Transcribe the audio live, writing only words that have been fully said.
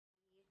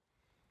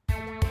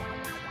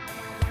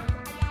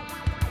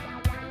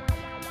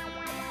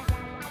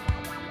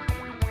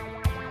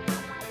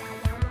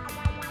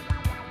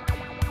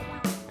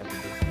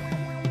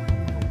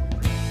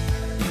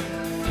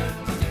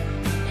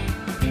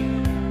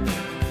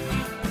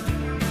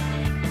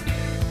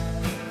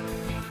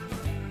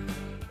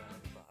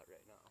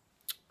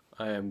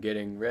I am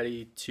getting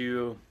ready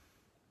to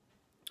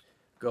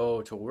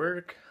go to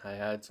work. I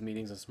had some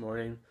meetings this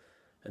morning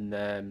and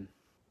then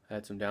I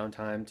had some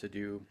downtime to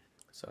do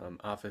some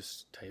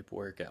office type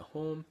work at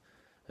home.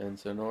 And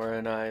so Nora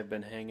and I have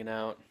been hanging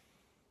out.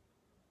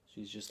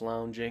 She's just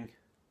lounging,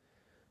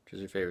 which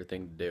is her favorite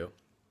thing to do.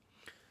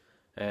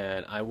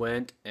 And I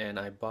went and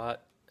I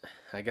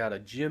got a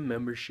gym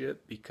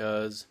membership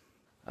because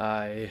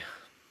I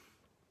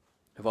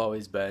have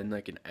always been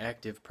like an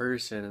active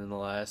person in the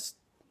last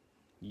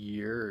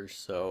year or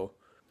so.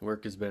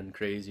 Work has been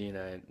crazy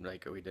and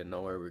we didn't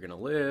know where we were gonna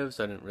live,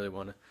 so I didn't really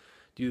want to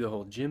do the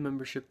whole gym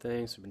membership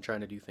thing. So I've been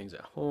trying to do things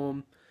at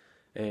home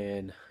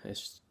and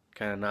it's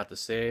kind of not the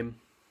same.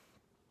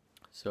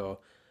 So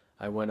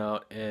I went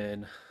out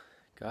and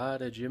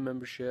got a gym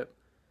membership.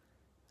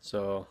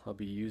 So I'll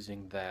be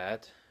using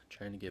that,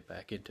 trying to get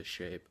back into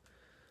shape.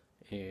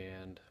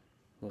 And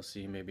we'll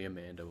see, maybe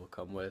Amanda will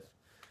come with.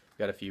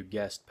 Got a few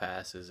guest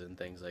passes and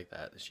things like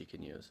that she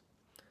can use.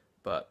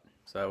 But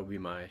so that will be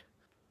my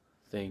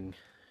thing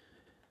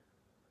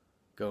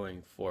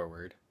going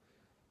forward,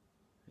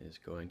 is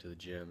going to the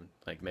gym,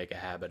 like make a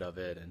habit of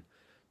it and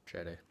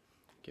try to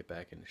get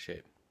back into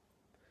shape.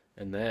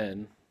 And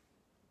then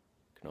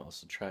I can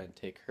also try and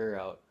take her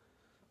out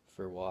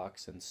for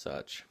walks and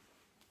such.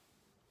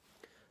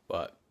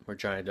 But we're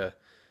trying to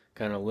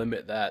kind of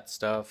limit that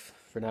stuff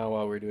for now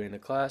while we're doing the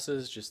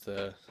classes, just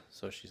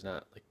so she's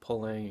not like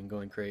pulling and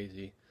going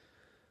crazy.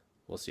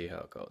 We'll see how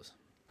it goes.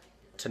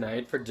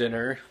 Tonight for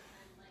dinner,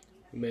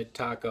 we made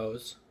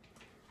tacos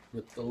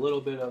with a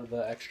little bit of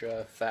the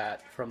extra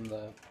fat from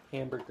the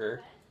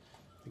hamburger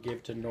I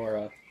gave to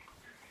Nora,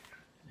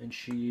 and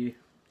she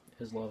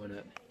is loving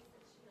it.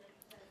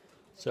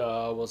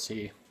 So we'll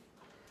see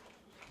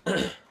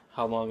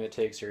how long it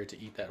takes her to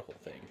eat that whole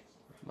thing.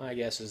 My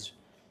guess is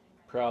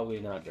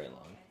probably not very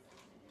long,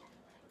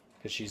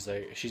 because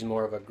she's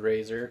more of a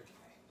grazer,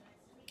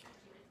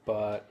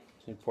 but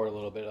you pour a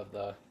little bit of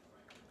the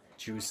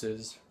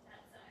juices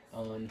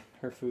on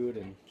her food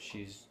and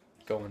she's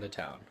going to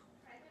town.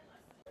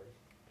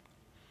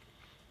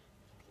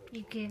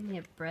 You gave me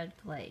a bread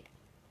plate.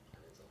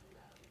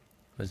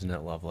 Isn't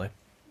it lovely?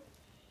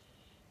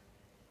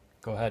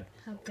 Go ahead.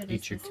 How good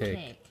Eat is your this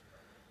cake.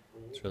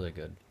 It's really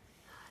good.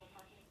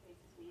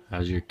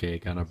 How's your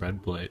cake on a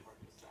bread plate?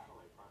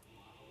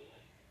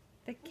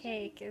 The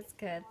cake is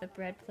good. The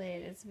bread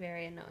plate is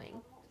very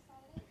annoying.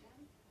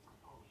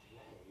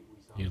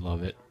 You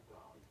love it.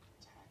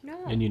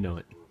 No. And you know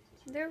it.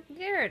 They're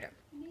weird.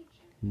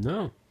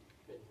 No.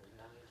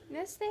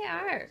 Yes, they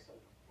are.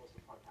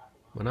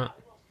 Why not?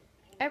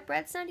 Our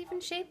bread's not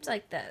even shaped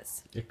like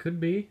this. It could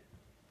be.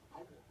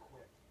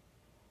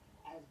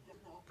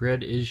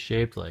 Bread is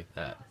shaped like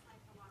that.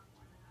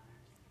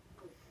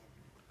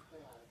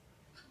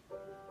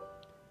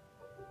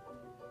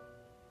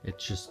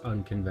 It's just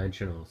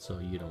unconventional, so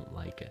you don't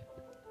like it.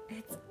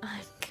 It's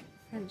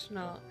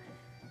unconventional.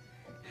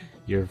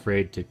 You're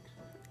afraid to...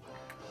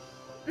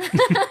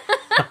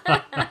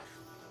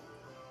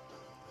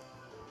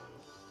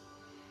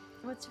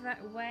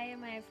 Why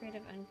am I afraid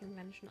of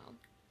unconventional?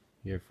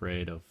 You're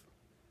afraid of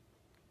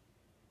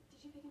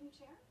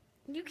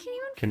You can't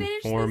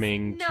even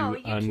conforming finish this. to No,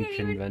 you can't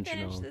even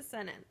unconventional. finish the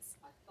sentence.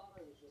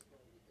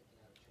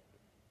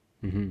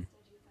 Mm-hmm.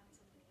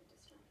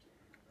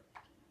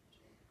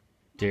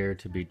 Dare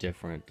to be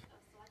different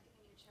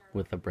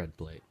with a bread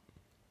plate.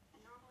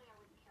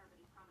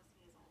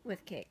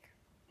 With cake.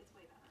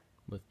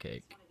 With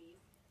cake.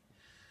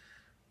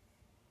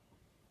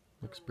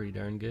 Looks pretty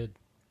darn good.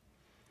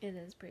 It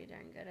is pretty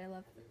darn good. I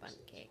love the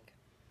bundt cake.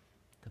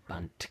 The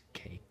bundt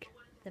cake.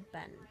 The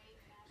bun.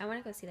 I want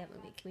to go see that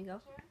movie. Can we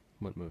go?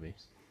 What movie?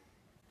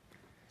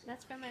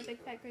 That's from My Big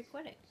Fat Greek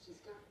Wedding.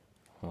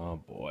 Oh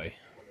boy.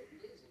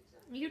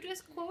 You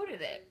just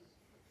quoted it.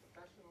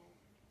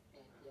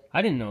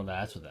 I didn't know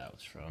that's what that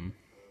was from.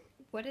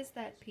 What is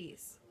that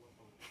piece?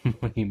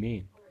 What do you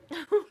mean?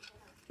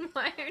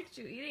 Why aren't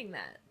you eating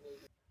that?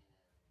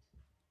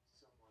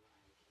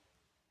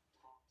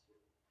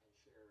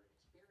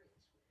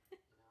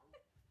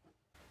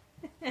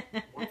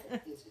 Why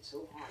is it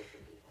so hard for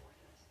people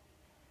like us?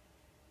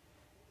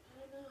 I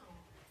don't know.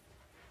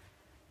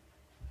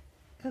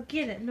 Go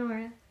get it,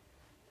 Nora.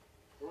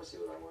 You want to see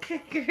what I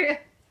want? Girl.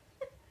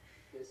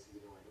 This is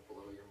going to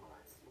blow your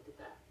mind. Look at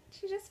that.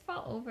 She just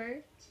fall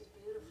over. This is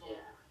beautiful.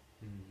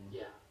 Yeah. Mm-hmm.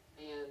 Yeah.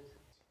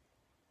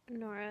 And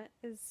Nora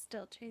is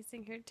still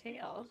chasing her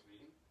tail.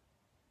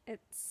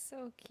 It's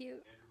so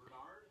cute.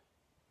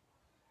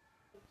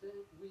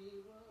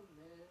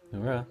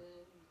 Nora,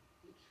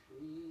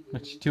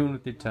 what you doing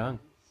with your tongue?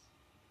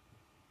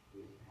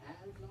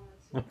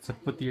 What's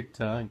up with your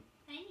tongue?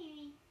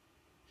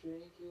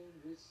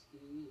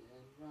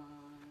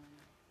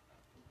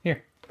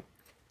 Here.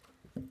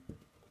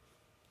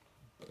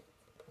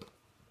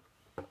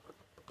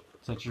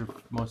 Is that your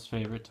most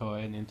favorite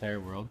toy in the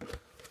entire world?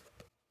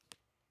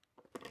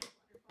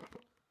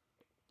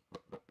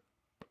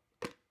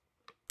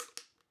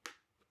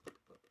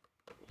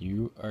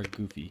 You are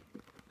goofy.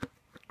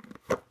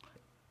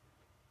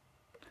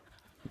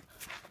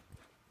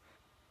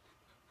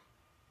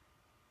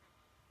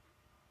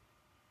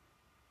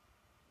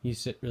 You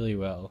sit really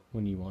well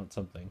when you want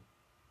something.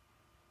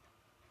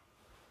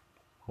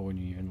 Or when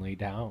you even lay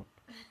down.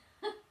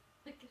 Look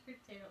at her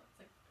tail. It's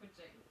like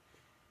twitching.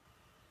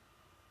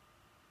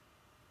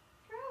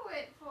 Throw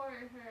it for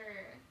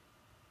her.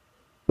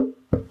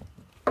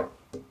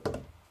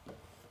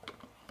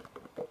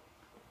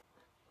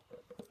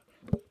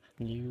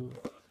 You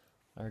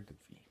are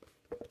goofy.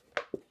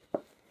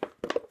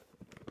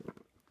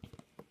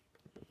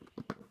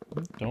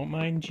 Don't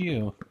mind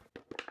you.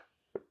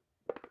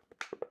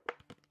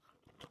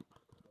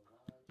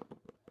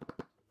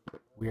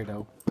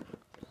 Weirdo.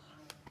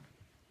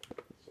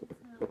 She's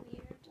not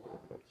weird.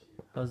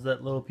 How's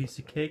that little piece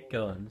of cake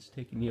going? It's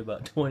taking you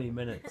about 20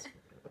 minutes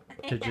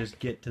to just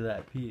get to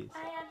that piece.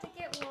 I had to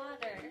get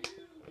water.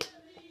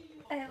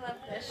 I love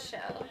this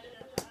show.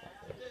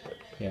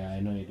 Yeah, I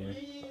know you do.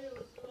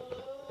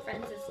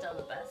 Friends is still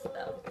the best,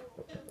 though.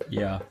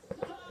 Yeah.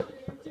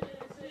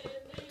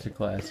 It's a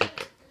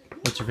classic.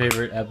 What's your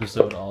favorite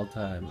episode all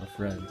time of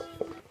Friends?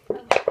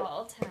 Of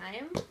all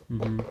time?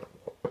 Mm-hmm.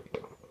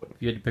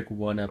 If you had to pick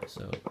one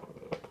episode.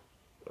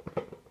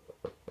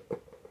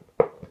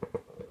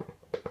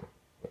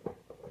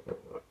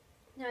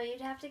 No,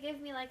 you'd have to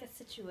give me like a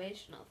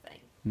situational thing.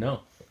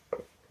 No.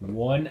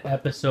 One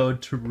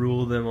episode to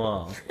rule them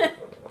all.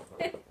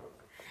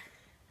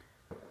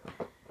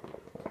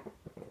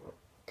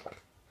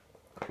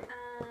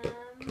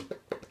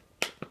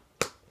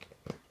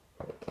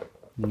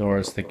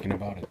 Nora's thinking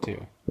about it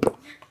too. I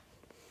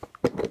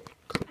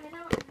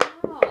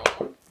don't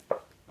know.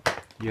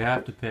 You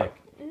have to pick.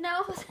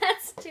 No,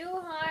 that's too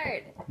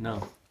hard.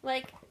 No.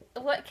 Like,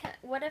 what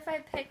if I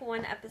pick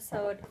one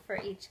episode for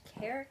each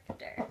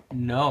character?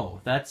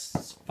 No,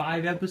 that's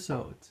 5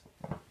 episodes.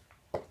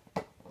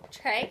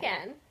 Try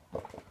again.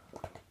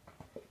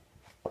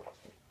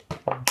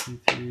 1, 2,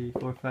 3,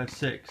 4, 5,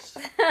 6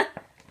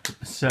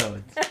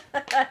 episodes.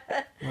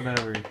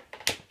 Whatever.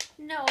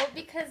 No,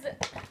 because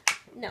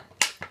no,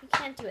 you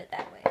can't do it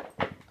that way.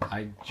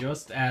 I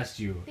just asked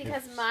you.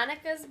 Because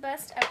Monica's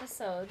best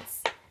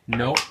episodes.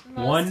 Nope.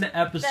 Most One of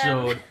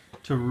episode them-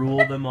 to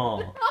rule them all.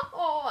 No,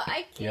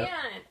 I Yep.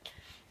 can't.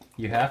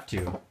 You have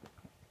to.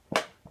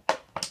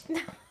 No,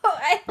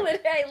 I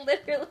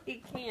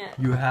literally can't.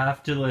 You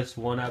have to list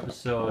one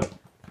episode.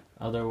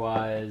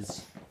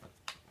 Otherwise,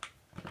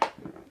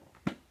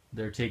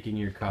 they're taking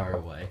your car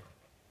away.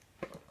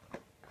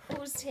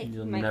 Who's taking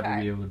You'll my never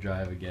car? be able to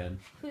drive again.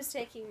 Who's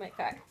taking my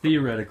car?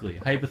 Theoretically.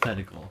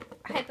 Hypothetical.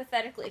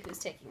 Hypothetically, who's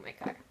taking my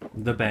car?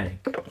 The bank.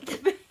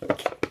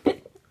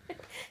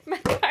 My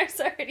car's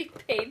already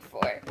paid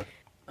for.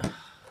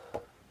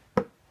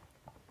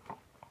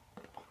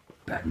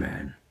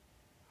 Batman.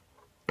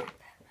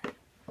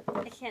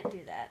 I can't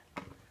do that.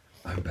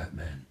 I'm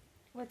Batman.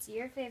 What's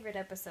your favorite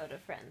episode of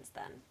Friends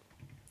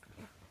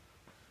then?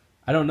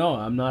 I don't know.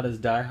 I'm not as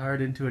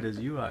diehard into it as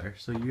you are,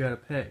 so you gotta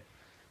pick.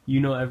 You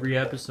know every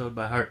episode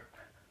by heart.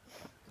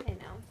 I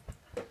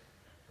know.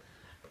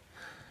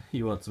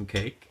 You want some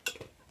cake?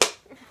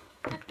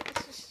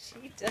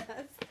 She does.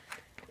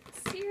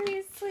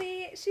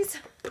 Seriously, she's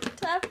on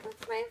top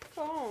of my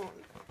phone.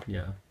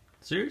 Yeah.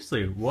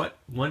 Seriously, what?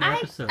 One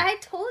episode? I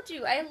told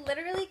you, I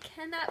literally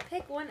cannot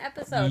pick one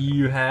episode.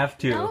 You have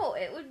to. No,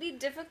 it would be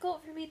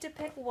difficult for me to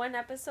pick one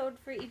episode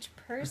for each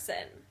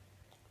person.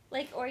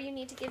 Like, or you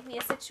need to give me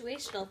a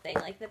situational thing,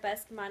 like the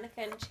best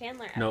Monica and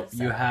Chandler episode.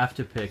 No, you have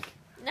to pick.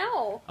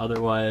 No.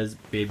 Otherwise,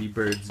 baby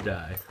birds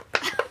die.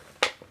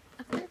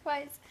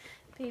 Otherwise,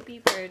 baby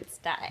birds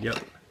die. Yep.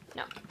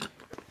 No.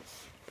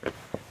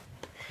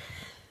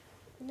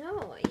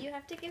 No, you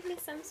have to give me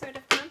some sort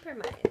of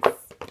compromise.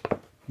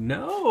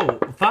 No,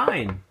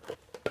 fine.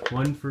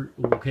 One for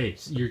okay.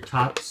 Your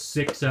top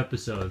 6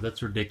 episodes.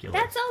 That's ridiculous.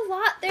 That's a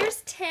lot.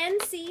 There's 10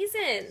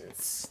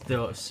 seasons.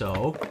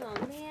 So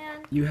Oh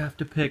man. you have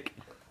to pick.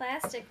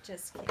 Plastic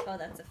just came. Oh,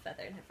 that's a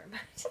feather. Never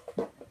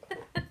mind.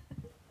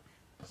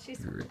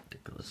 She's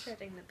Ridiculous.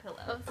 shredding the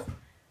pillows.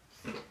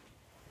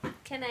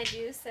 Can I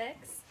do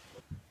 6?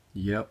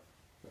 Yep.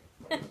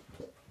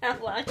 How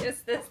long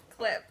is this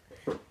clip?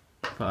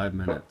 5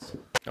 minutes.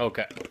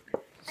 Okay.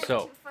 I'm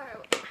So too far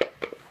away.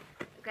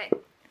 Okay,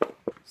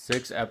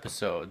 6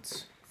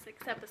 episodes.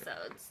 6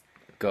 episodes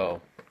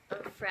Go.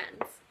 of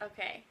Friends.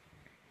 Okay.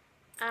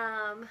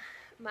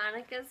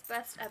 Monica's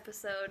best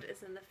episode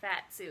is in the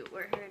fat suit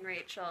where her and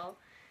Rachel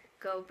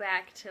go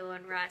back to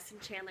when Ross and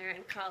Chandler are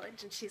in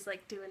college and she's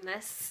like doing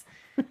this.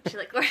 She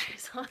like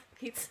orders all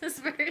the pizzas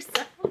for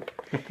herself.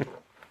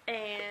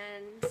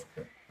 And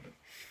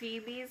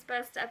Phoebe's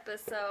best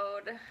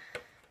episode,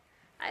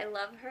 I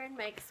love her and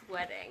Mike's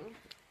wedding.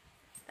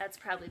 That's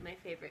probably my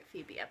favorite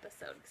Phoebe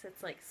episode because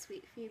it's like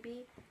sweet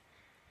Phoebe.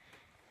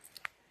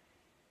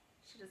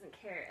 She doesn't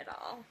care at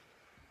all.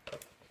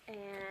 And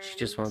She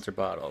just wants her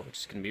bottle, which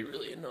is gonna be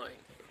really annoying.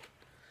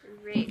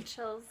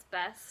 Rachel's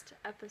best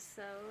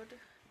episode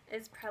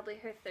is probably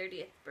her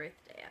 30th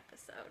birthday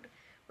episode,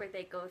 where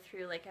they go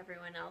through like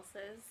everyone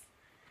else's,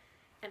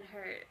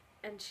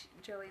 and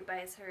Joey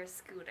buys her a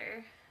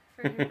scooter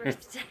for her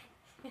birthday,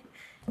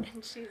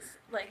 and she's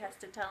like has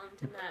to tell him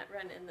to not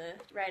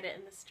ride it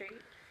in the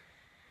street.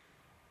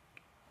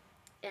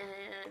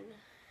 And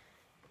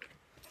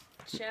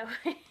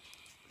Joey,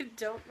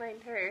 don't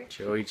mind her.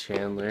 Joey,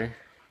 Chandler,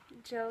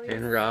 Joey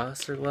and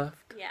Ross are left.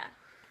 Yeah.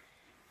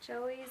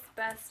 Joey's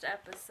best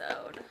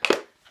episode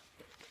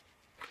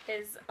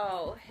is,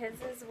 his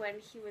is when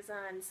he was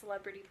on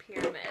Celebrity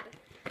Pyramid.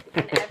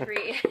 And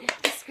every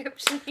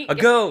description he A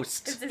gives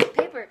ghost! is this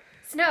paper,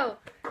 snow,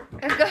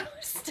 a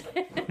ghost.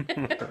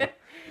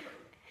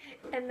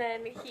 And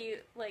then he,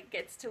 like,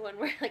 gets to one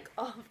where, like,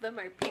 all of them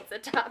are pizza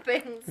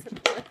toppings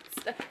and all that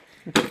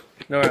stuff.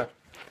 Nora.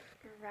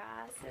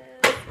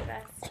 Ross's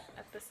best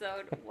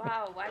episode.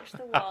 Wow, watch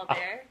the wall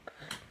there.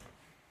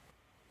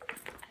 I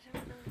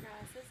don't know,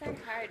 Ross's are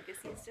hard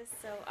because he's just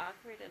so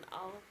awkward in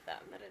all of them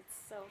that it's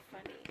so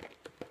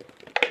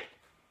funny.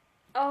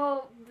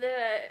 Oh,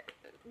 the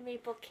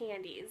maple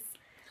candies.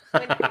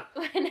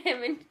 When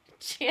him and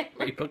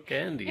Chandler Maple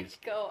candies.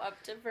 go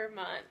up to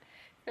Vermont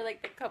for,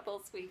 like, the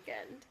couple's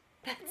weekend.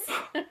 That's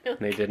really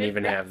They didn't good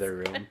even have Ross. their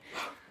room.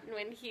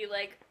 When he,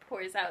 like,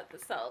 pours out the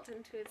salt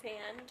into his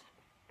hand.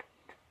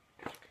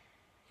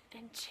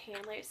 And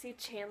Chandler's you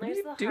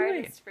the doing?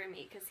 hardest for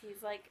me because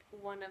he's, like,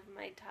 one of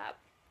my top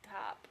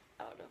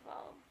out of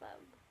all of them.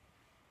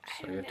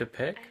 So you have to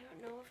pick? I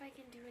don't know if I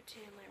can do a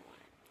Chandler one.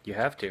 You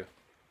have to.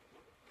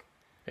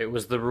 It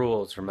was the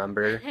rules,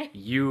 remember?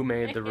 You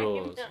made the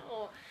rules.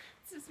 No,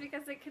 it's just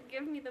because it could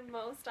give me the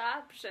most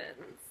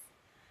options.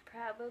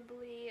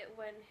 Probably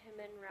when him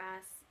and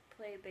Ross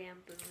play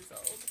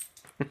Bamboozled.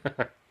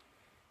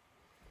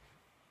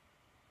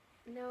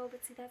 No,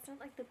 but see, that's not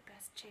like the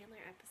best Chandler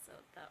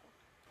episode,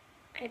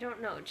 though. I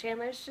don't know.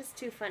 Chandler's just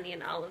too funny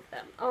in all of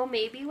them. Oh,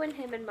 maybe when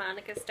him and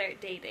Monica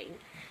start dating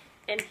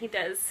and he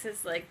does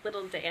his, like,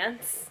 little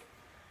dance.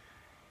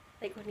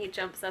 Like when he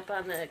jumps up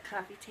on the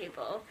coffee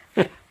table.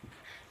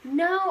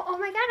 No, oh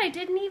my god, I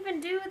didn't even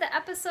do the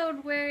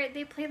episode where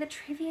they play the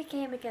trivia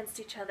game against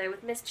each other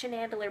with Miss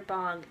Chenandler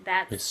Bong.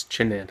 Miss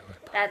Chenandler.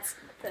 That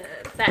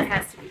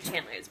has to be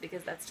Chandler's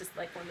because that's just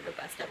like one of the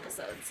best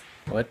episodes.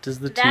 What does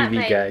the That TV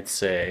might- guide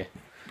say?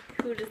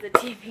 Who does the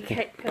TV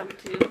guide come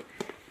to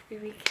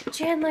every week?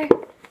 Chandler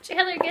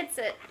gets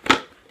it.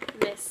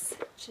 Miss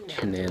Chenandler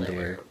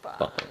Chenandler Bong.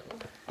 Bong.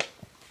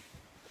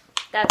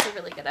 That's a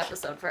really good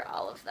episode for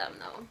all of them,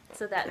 though.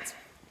 So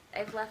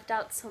I've left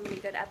out so many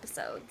good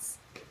episodes.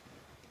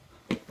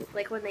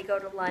 Like when they go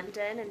to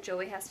London and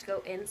Joey has to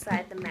go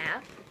inside the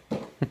map.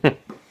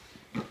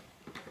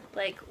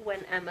 Like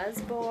when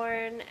Emma's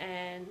born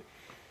and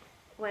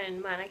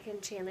when Monica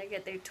and Chandler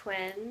get their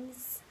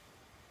twins.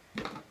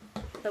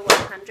 The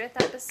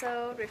 100th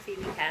episode where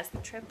Phoebe has the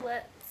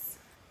triplets.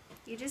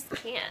 You just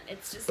can't.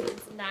 It's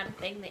not a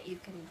thing that you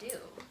can do.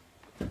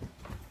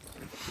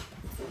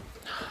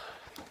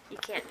 You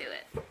can't do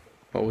it.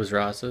 What was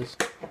Ross's?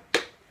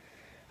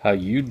 How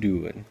you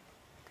doing?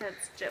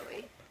 That's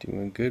Joey.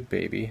 Doing good,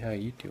 baby. How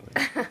you doing?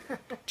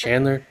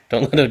 Chandler,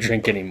 don't let him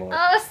drink anymore.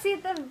 Oh, see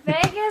the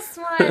Vegas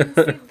ones.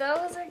 See,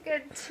 those are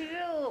good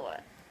too.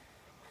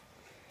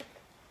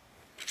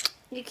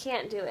 You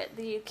can't do it.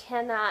 You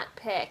cannot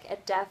pick a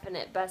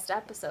definite best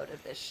episode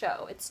of this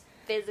show. It's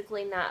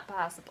physically not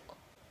possible.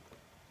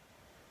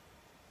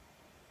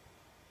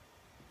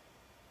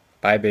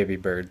 Bye, baby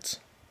birds.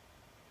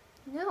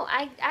 No,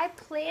 I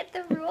played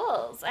the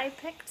rules. I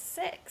picked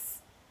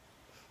 6.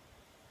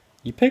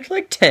 You picked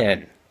like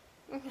 10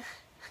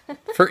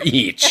 for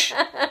each.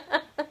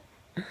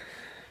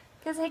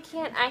 Because I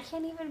can't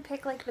even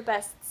pick like the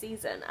best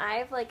season. I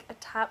have like a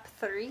top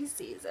 3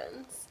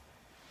 seasons.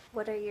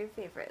 What are your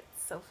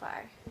favorites so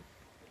far?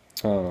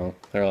 Oh,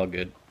 they're all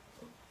good.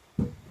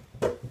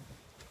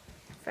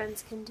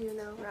 Friends can do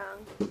no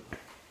wrong.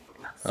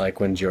 I like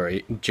when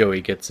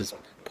Joey gets his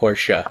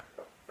Porsche.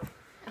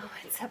 Oh,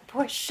 it's a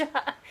Porsche.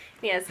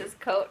 He has his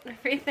coat and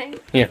everything.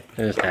 Yeah,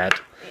 and his hat.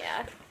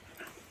 Yeah.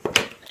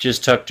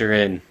 Just tucked her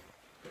in.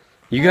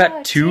 You got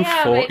Oh, two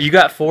damn four. it. You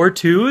got 4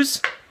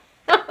 2s.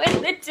 Oh,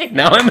 and the damn.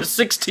 Now I'm a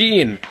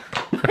 16.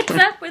 What's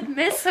up with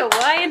Miss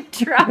Hawaiian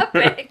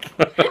Tropic?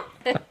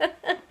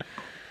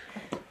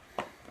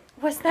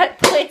 Was that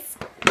place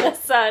the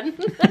sun?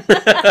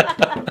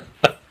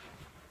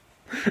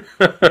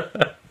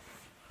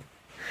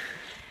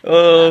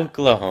 Oh,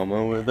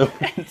 Oklahoma, where the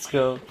winds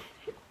go,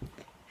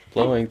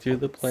 blowing through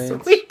the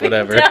plains. Sweeping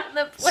Whatever. down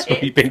the plains.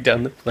 Sweeping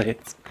down the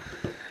plains.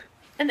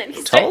 And then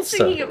he starts Tulsa.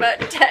 singing about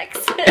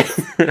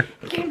Texas.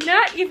 You're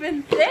not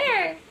even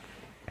there.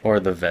 Or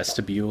the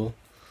vestibule.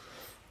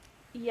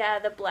 Yeah,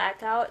 the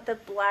blackout. The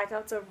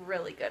blackout's a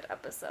really good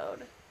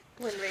episode.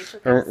 When Rachel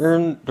Or goes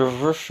in the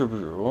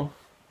vestibule.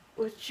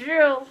 with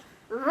Jill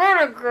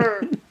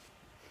Renegade.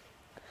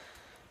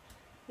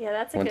 Yeah,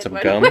 that's a Want good some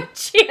one. gum? With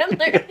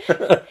Chandler.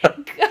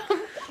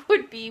 Gum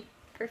would be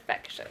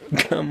perfection.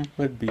 Gum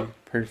would be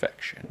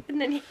perfection.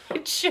 And then he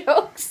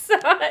chokes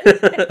on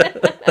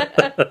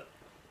it.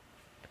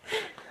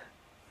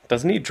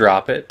 Doesn't he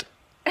drop it?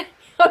 He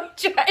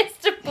tries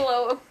to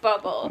blow a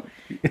bubble.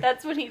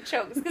 That's when he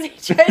chokes, because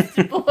he tries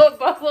to blow a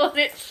bubble and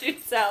it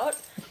shoots out.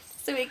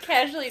 So he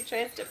casually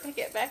tries to pick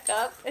it back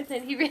up, and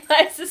then he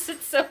realizes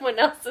it's someone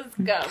else's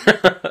gum.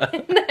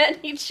 And then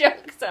he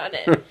chokes on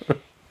it.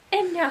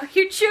 And now.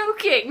 You're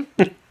joking.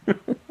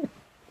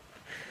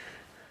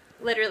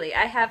 Literally,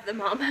 I have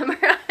them all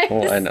memorized.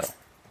 Oh, I know.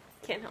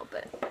 Can't help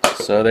it.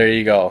 So there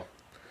you go.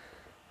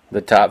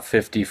 The top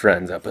 50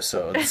 Friends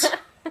episodes.